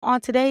On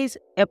today's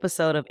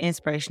episode of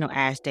Inspirational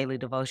Ash Daily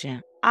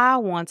Devotion, I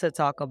want to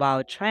talk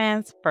about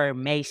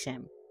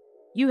transformation.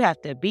 You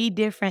have to be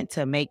different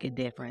to make a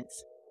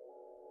difference.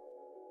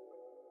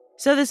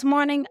 So this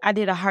morning, I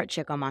did a heart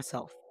check on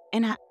myself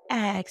and I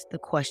asked the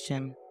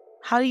question,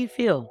 how do you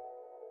feel?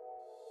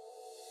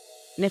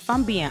 And if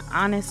I'm being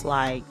honest,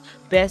 like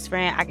best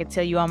friend, I can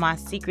tell you all my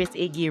secrets,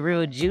 it get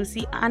real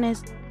juicy.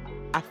 Honest,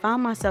 I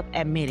found myself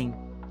admitting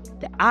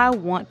that I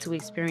want to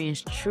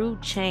experience true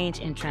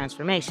change and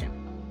transformation.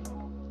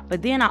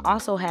 But then I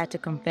also had to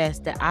confess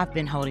that I've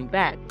been holding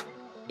back.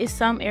 It's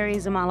some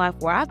areas in my life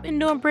where I've been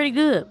doing pretty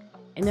good,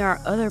 and there are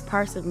other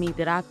parts of me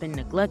that I've been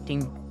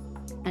neglecting.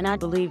 And I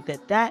believe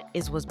that that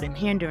is what's been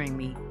hindering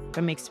me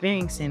from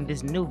experiencing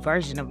this new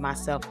version of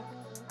myself.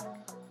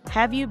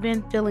 Have you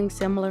been feeling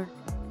similar?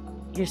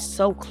 You're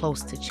so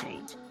close to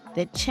change.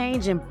 That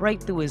change and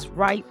breakthrough is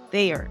right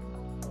there.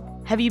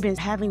 Have you been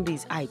having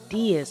these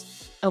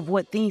ideas of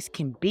what things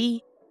can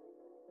be,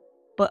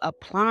 but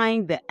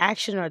applying the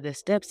action or the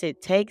steps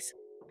it takes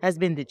has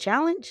been the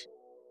challenge?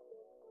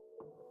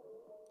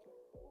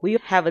 We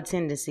have a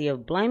tendency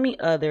of blaming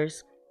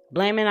others,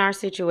 blaming our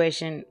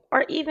situation,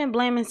 or even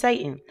blaming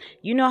Satan.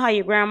 You know how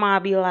your grandma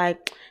be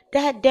like,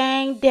 that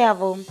dang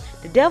devil,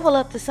 the devil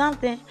up to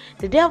something.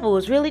 The devil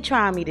was really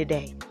trying me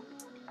today.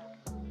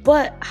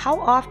 But how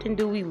often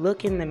do we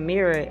look in the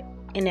mirror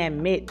and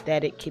admit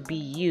that it could be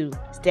you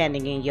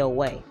standing in your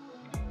way?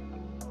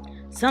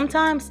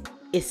 Sometimes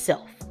it's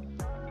self.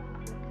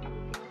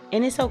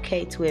 And it's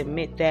okay to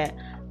admit that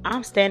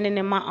I'm standing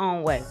in my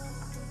own way.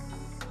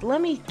 Let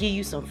me give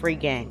you some free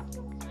game.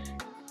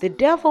 The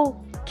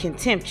devil can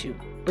tempt you,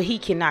 but he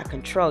cannot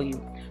control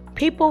you.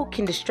 People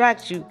can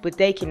distract you, but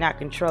they cannot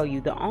control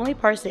you. The only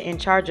person in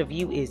charge of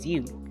you is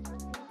you.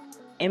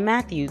 In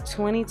Matthew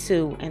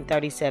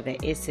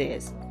 22:37, it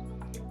says,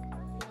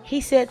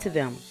 He said to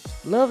them,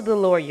 love the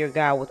Lord your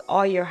God with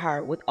all your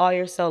heart, with all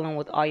your soul, and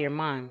with all your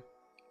mind.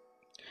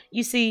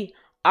 You see,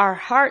 our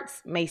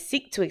hearts may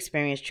seek to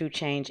experience true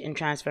change and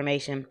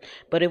transformation,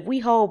 but if we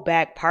hold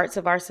back parts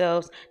of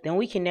ourselves, then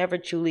we can never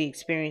truly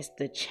experience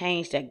the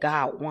change that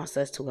God wants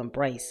us to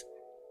embrace.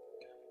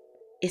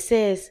 It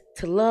says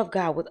to love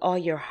God with all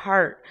your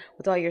heart,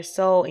 with all your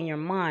soul and your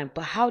mind.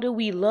 But how do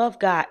we love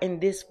God in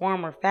this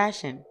form or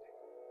fashion?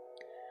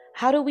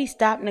 How do we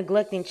stop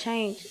neglecting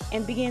change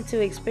and begin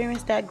to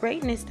experience that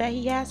greatness that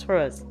He has for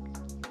us?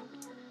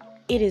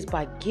 It is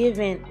by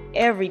giving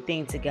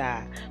everything to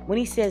God. When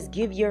He says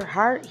give your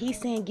heart, He's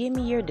saying give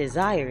me your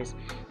desires.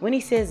 When He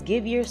says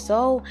give your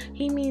soul,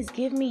 He means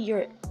give me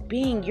your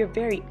being, your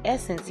very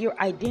essence, your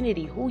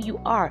identity, who you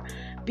are.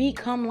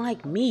 Become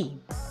like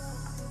me.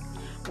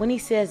 When He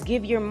says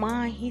give your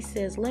mind, He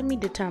says let me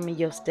determine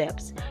your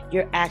steps,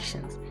 your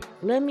actions.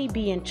 Let me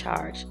be in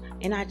charge.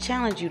 And I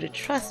challenge you to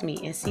trust me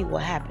and see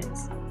what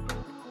happens.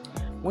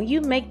 When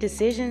you make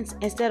decisions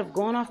instead of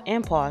going off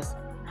impulse,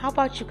 how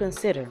about you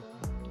consider,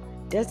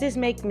 does this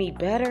make me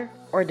better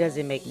or does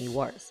it make me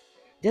worse?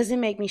 Does it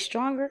make me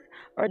stronger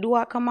or do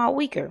I come out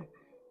weaker?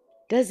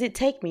 Does it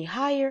take me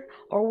higher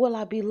or will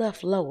I be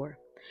left lower?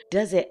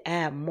 Does it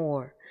add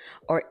more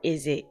or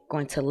is it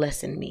going to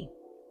lessen me?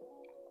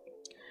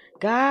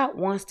 God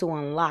wants to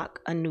unlock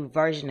a new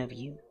version of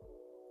you.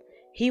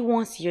 He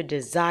wants your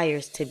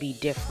desires to be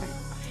different,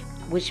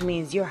 which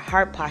means your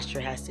heart posture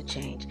has to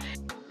change.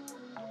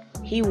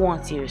 He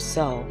wants your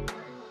soul.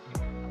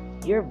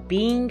 Your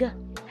being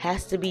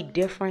has to be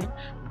different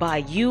by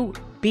you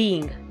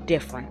being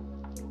different.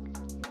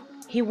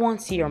 He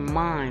wants your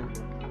mind.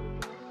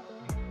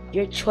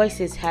 Your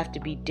choices have to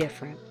be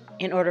different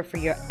in order for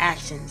your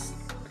actions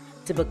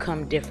to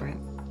become different.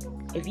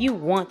 If you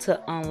want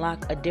to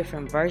unlock a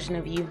different version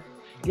of you,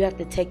 you have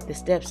to take the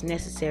steps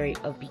necessary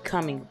of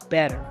becoming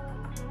better.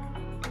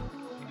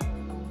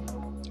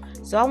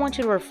 So I want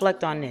you to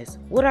reflect on this.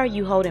 What are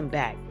you holding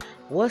back?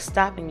 What's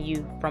stopping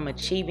you from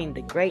achieving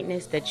the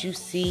greatness that you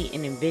see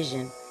and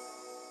envision?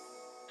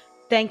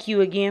 Thank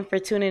you again for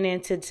tuning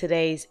in to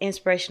today's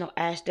Inspirational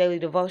Ash Daily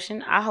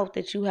Devotion. I hope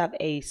that you have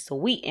a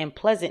sweet and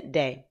pleasant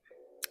day.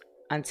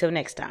 Until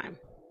next time.